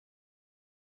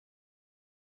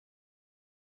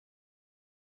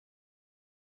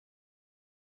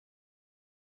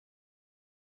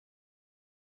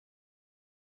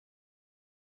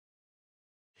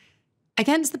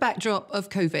Against the backdrop of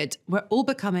COVID, we're all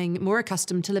becoming more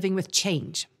accustomed to living with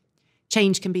change.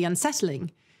 Change can be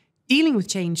unsettling. Dealing with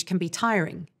change can be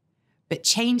tiring. But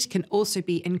change can also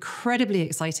be incredibly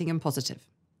exciting and positive.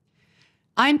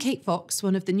 I'm Kate Fox,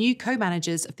 one of the new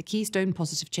co-managers of the Keystone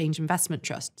Positive Change Investment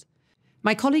Trust.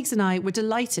 My colleagues and I were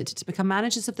delighted to become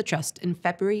managers of the trust in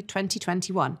February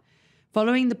 2021,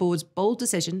 following the board's bold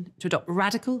decision to adopt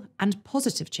radical and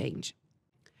positive change.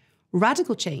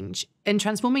 Radical change in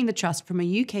transforming the trust from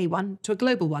a UK one to a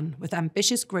global one with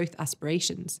ambitious growth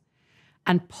aspirations.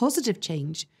 And positive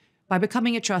change by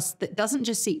becoming a trust that doesn't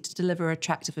just seek to deliver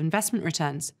attractive investment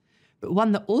returns, but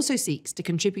one that also seeks to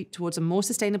contribute towards a more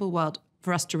sustainable world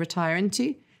for us to retire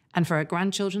into and for our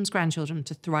grandchildren's grandchildren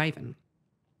to thrive in.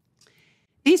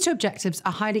 These two objectives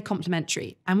are highly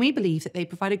complementary, and we believe that they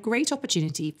provide a great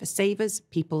opportunity for savers,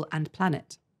 people, and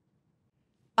planet.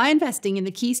 By investing in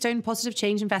the Keystone Positive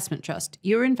Change Investment Trust,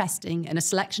 you're investing in a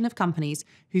selection of companies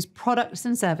whose products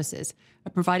and services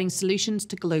are providing solutions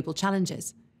to global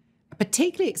challenges. A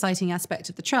particularly exciting aspect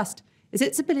of the trust is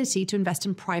its ability to invest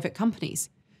in private companies.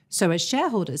 So as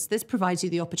shareholders, this provides you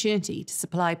the opportunity to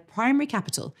supply primary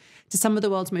capital to some of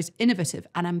the world's most innovative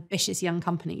and ambitious young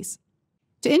companies.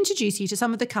 To introduce you to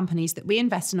some of the companies that we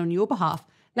invest in on your behalf,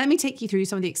 let me take you through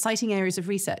some of the exciting areas of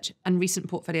research and recent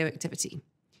portfolio activity.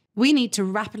 We need to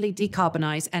rapidly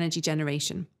decarbonise energy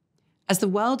generation. As the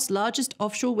world's largest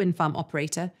offshore wind farm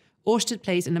operator, Ørsted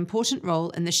plays an important role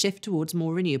in the shift towards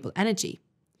more renewable energy.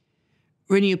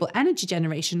 Renewable energy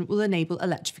generation will enable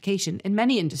electrification in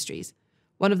many industries,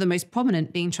 one of the most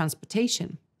prominent being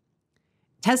transportation.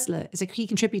 Tesla is a key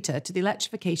contributor to the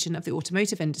electrification of the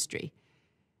automotive industry.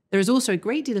 There is also a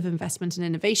great deal of investment and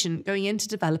innovation going into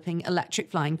developing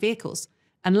electric flying vehicles,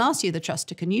 and last year the trust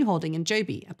took a new holding in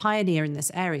Joby, a pioneer in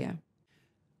this area.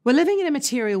 We're living in a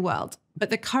material world, but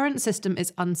the current system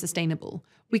is unsustainable.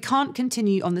 We can't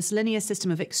continue on this linear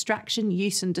system of extraction,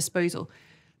 use and disposal,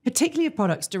 particularly of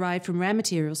products derived from rare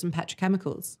materials and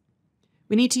petrochemicals.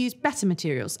 We need to use better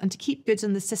materials and to keep goods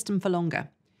in the system for longer,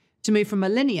 to move from a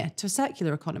linear to a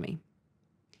circular economy.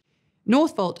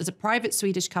 Northvolt is a private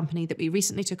Swedish company that we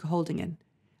recently took a holding in.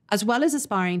 As well as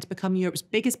aspiring to become Europe's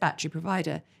biggest battery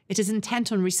provider, it is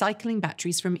intent on recycling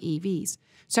batteries from EVs,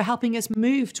 so helping us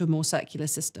move to a more circular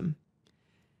system.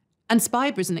 And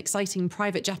Spiber is an exciting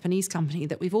private Japanese company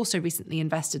that we've also recently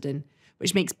invested in,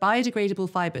 which makes biodegradable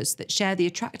fibres that share the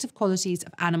attractive qualities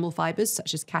of animal fibres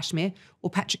such as cashmere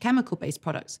or petrochemical-based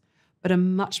products, but are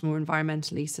much more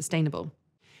environmentally sustainable.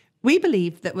 We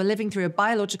believe that we're living through a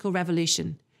biological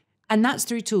revolution, and that's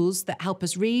through tools that help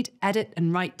us read, edit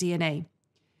and write DNA.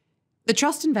 The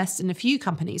trust invests in a few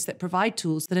companies that provide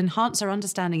tools that enhance our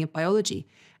understanding of biology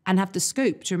and have the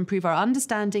scope to improve our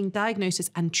understanding, diagnosis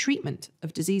and treatment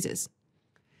of diseases.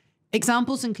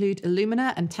 Examples include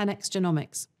Illumina and 10x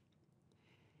Genomics.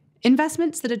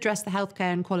 Investments that address the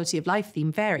healthcare and quality of life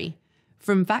theme vary,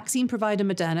 from vaccine provider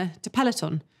Moderna to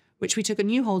Peloton, which we took a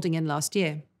new holding in last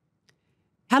year.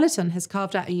 Peloton has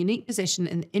carved out a unique position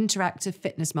in the interactive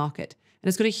fitness market and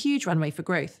has got a huge runway for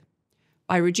growth.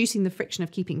 By reducing the friction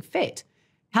of keeping fit,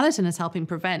 Peloton is helping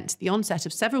prevent the onset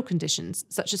of several conditions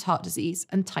such as heart disease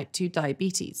and type 2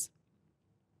 diabetes.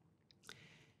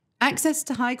 Access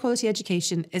to high-quality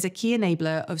education is a key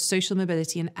enabler of social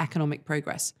mobility and economic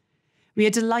progress. We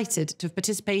are delighted to have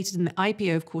participated in the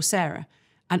IPO of Coursera,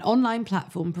 an online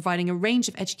platform providing a range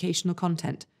of educational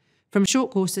content, from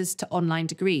short courses to online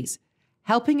degrees,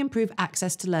 helping improve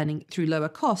access to learning through lower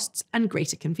costs and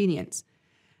greater convenience,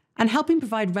 and helping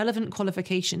provide relevant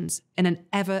qualifications in an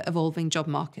ever-evolving job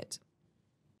market.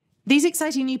 These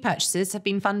exciting new purchases have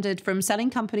been funded from selling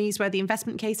companies where the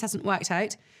investment case hasn't worked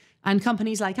out, and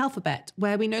companies like Alphabet,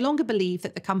 where we no longer believe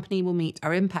that the company will meet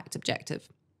our impact objective.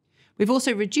 We've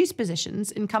also reduced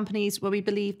positions in companies where we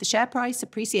believe the share price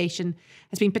appreciation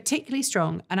has been particularly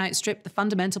strong and outstripped the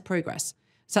fundamental progress,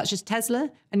 such as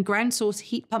Tesla and ground source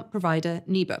heat pump provider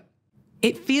NIBE.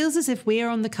 It feels as if we are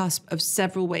on the cusp of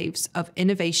several waves of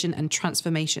innovation and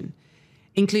transformation,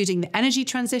 including the energy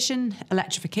transition,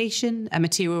 electrification, a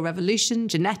material revolution,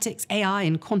 genetics, AI,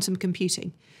 and quantum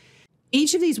computing.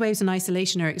 Each of these waves in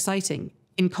isolation are exciting.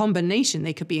 In combination,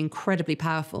 they could be incredibly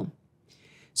powerful.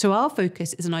 So our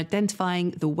focus is on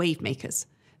identifying the wave makers,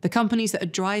 the companies that are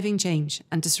driving change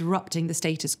and disrupting the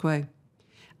status quo,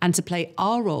 and to play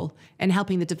our role in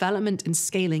helping the development and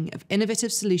scaling of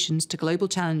innovative solutions to global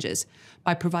challenges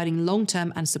by providing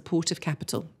long-term and supportive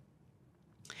capital.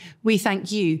 We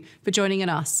thank you for joining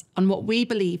us on what we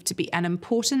believe to be an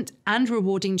important and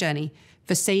rewarding journey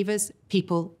for savers,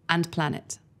 people, and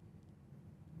planet.